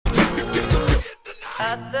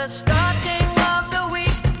At the starting of the week,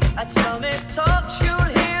 at Summit Talks, you'll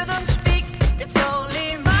hear them speak. It's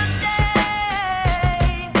only Monday.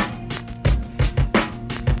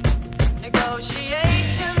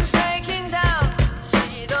 Negotiations breaking down.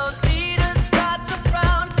 See those leaders start to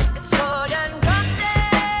frown. It's sword and gun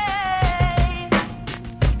day.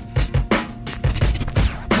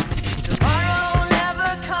 Tomorrow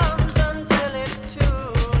never comes until it's too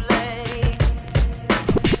late.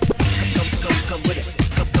 Come with it.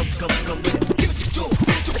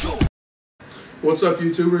 What's up,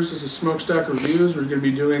 YouTubers? This is Smokestack Reviews. We're going to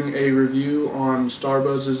be doing a review on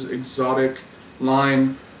Starbuzz's exotic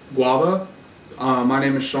line Guava. My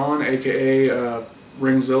name is Sean, aka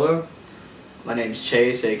Ringzilla. My name's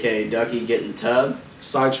Chase, aka Ducky Get in the Tub.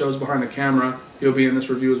 Sideshow's behind the camera. He'll be in this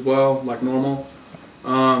review as well, like normal.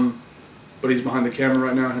 But he's behind the camera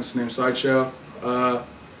right now, hence the name Sideshow.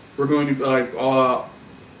 We're going to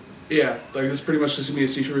this is pretty much just going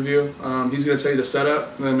to be a Shisha review. He's going to tell you the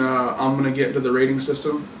setup, and then I'm going to get into the rating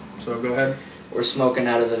system. So go ahead. We're smoking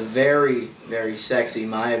out of the very, very sexy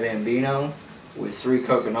Maya Bambino with 3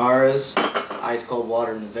 Coconaras, ice cold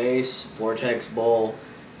water in the vase, Vortex bowl,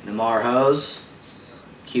 Namar hose,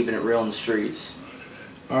 keeping it real in the streets.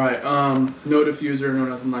 Alright, no diffuser, no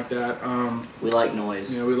nothing like that. We like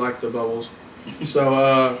noise. Yeah, we like the bubbles.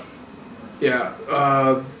 So,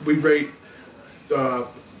 we rate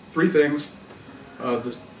 3 things: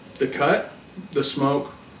 the cut, the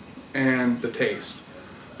smoke, and the taste.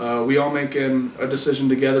 We all making a decision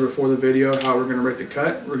together before the video how we're gonna rate the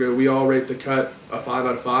cut. We all rate the cut a 5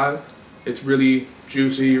 out of 5. It's really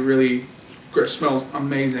juicy, really it smells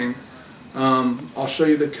amazing. I'll show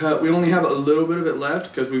you the cut. We only have a little bit of it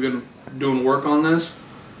left because we've been doing work on this.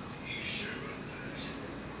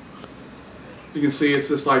 You can see it's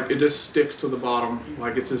just like it just sticks to the bottom,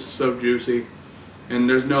 like it's just so juicy. And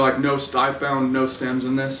there's I found no stems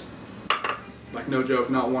in this. Like, no joke,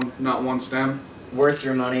 not one stem. Worth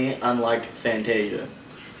your money, unlike Fantasia.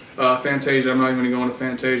 Fantasia, I'm not even going to go into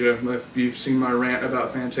Fantasia. If you've seen my rant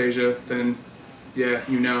about Fantasia, then yeah,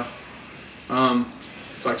 you know.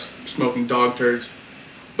 It's like smoking dog turds.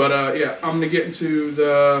 But yeah, I'm going to get into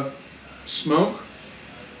the smoke,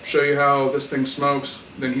 show you how this thing smokes.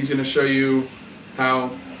 Then he's going to show you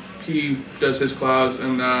how he does his clouds,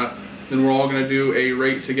 and then we're all going to do a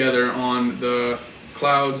rate together on the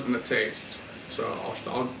clouds and the taste. So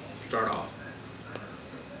I'll start off.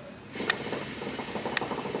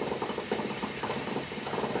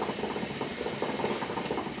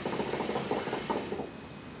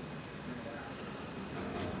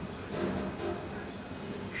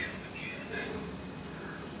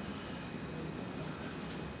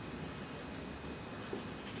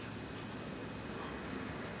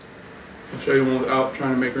 I'll show you one without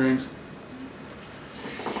trying to make rings.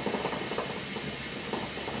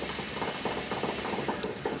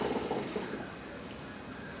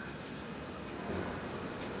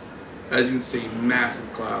 As you can see,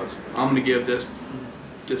 massive clouds. I'm going to give this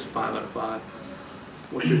 5 out of 5.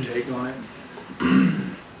 What's your take on it?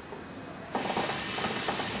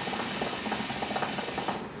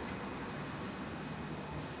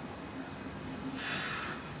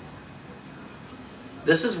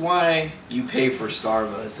 This is why you pay for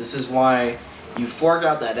Starbuzz. This is why you fork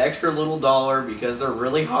out that extra little dollar, because they're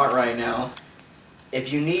really hot right now.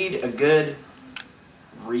 If you need a good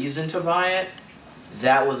reason to buy it,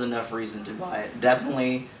 that was enough reason to buy it.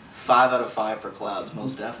 Definitely 5 out of 5 for clouds,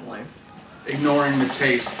 most definitely. Ignoring the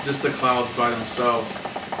taste, just the clouds by themselves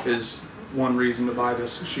is one reason to buy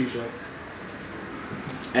this Shisha.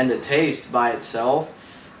 And the taste by itself,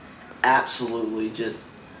 absolutely just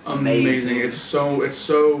amazing. It's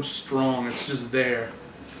so strong. It's just there.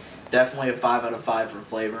 Definitely a 5 out of 5 for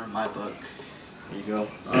flavor in my book. There you go.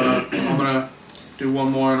 I'm gonna do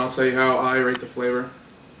one more, and I'll tell you how I rate the flavor.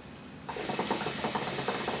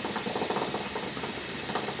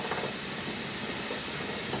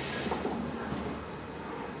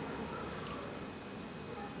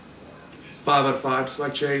 Five out of 5, just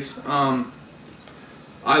like Chase.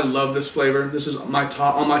 I love this flavor. This is my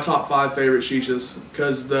top 5 favorite shishas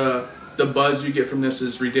because the buzz you get from this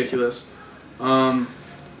is ridiculous.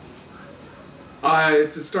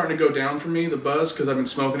 It's starting to go down for me, the buzz, because I've been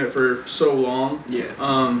smoking it for so long. Yeah.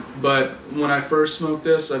 But when I first smoked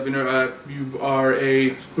this, you are a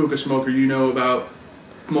hookah smoker.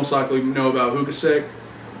 Most likely know about hookah sick.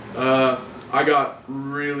 I got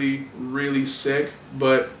really, really sick,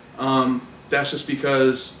 but that's just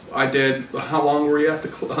because I did. How long were you at the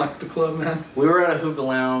club, man? We were at a hookah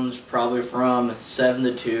lounge probably from 7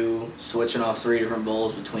 to 2, switching off 3 different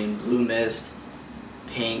bowls between Blue Mist,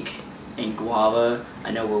 Pink, and Guava,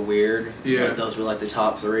 I know were weird. Yeah. But those were like the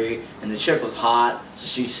top 3. And the chick was hot, so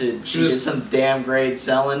she said she did just- some damn great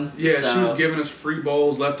selling. Yeah, so, she was giving us free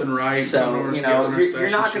bowls left and right. So, you know, you're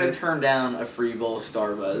not going to turn down a free bowl of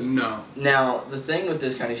Starbuzz. No. Now, the thing with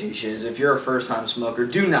this kind of shisha is if you're a first-time smoker,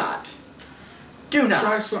 do not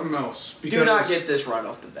Try something else. do not get this right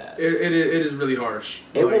off the bat. It is really harsh.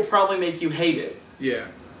 It will probably make you hate it. Yeah.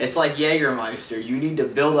 It's like Jägermeister. You need to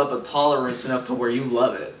build up a tolerance enough to where you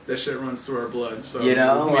love it. That shit runs through our blood. So You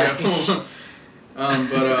know? yeah. But I'm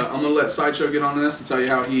gonna let Sideshow get on this and tell you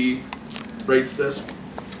how he rates this.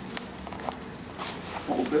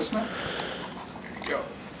 Hold this, man. There you go.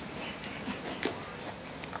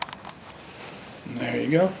 There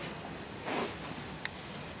you go.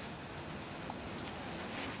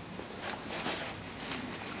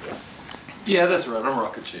 Yeah, that's right. I'm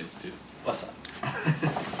rocking shades too. What's up?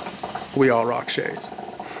 We all rock shades.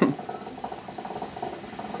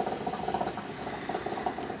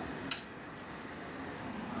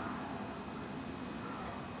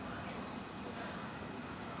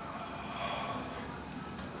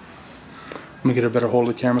 Let me get a better hold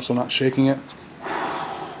of the camera so I'm not shaking it.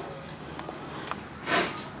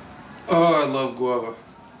 Oh, I love guava.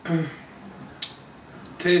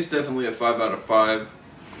 Taste definitely a 5 out of 5.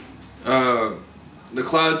 The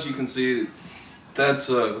clouds you can see, that's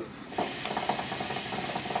a...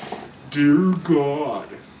 Dear God.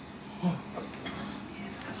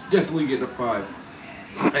 It's definitely getting a 5.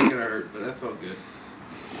 That could hurt, but that felt good.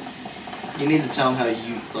 You need to tell them how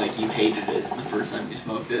you hated it the first time you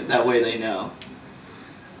smoked it. That way they know.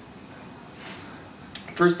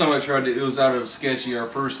 First time I tried it, it was out of Sketchy, our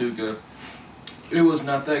first hookah. It was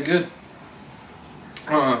not that good.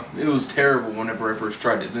 It was terrible whenever I first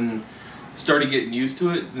tried it. Then started getting used to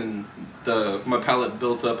it, then my palate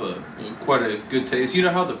built up quite a good taste. You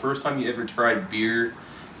know how the first time you ever tried beer,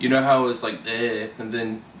 you know how it's like and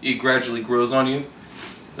then it gradually grows on you.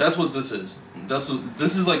 That's what this is. This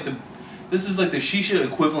is like the shisha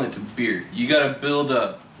equivalent to beer. You gotta build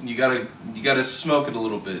up. You gotta smoke it a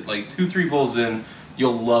little bit. Like 2-3 bowls in,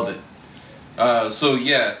 you'll love it. So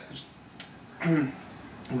yeah,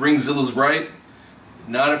 Ringzilla's right.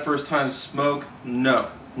 Not a first time smoke. No.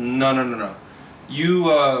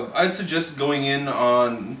 I'd suggest going in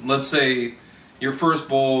on, let's say, your first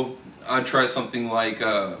bowl. I'd try something like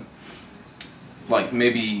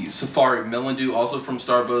maybe Safari Melon Dew, also from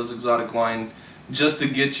Starbuzz exotic line, just to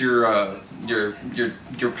get your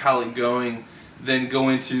palate going. Then go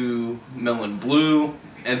into Melon Blue,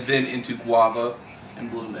 and then into Guava, And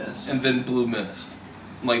Blue Mist. and then Blue Mist.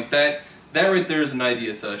 Like that. That right there is an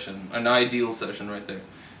ideal session right there.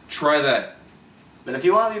 Try that. But if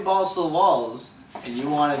you want to be balls to the walls, and you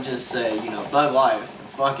want to just say, you know, Thug Life,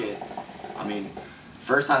 fuck it. I mean,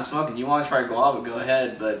 first time smoking, you want to try Guava, go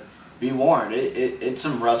ahead, but be warned, it's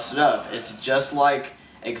some rough stuff. It's just like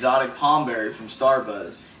exotic palmberry from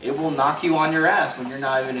Starbuzz. It will knock you on your ass when you're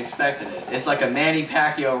not even expecting it. It's like a Manny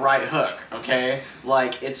Pacquiao right hook, okay?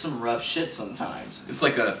 Like, it's some rough shit sometimes. It's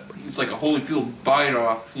like a Holyfield bite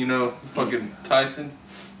off, you know, fucking Tyson.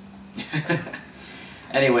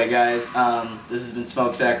 Anyway, guys, this has been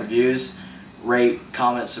Smokestack Reviews. Rate,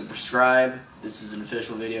 comment, subscribe. This is an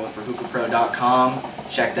official video for hookahpro.com.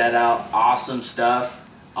 Check that out. Awesome stuff,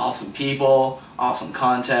 awesome people, awesome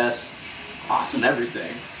contests, awesome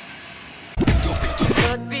everything.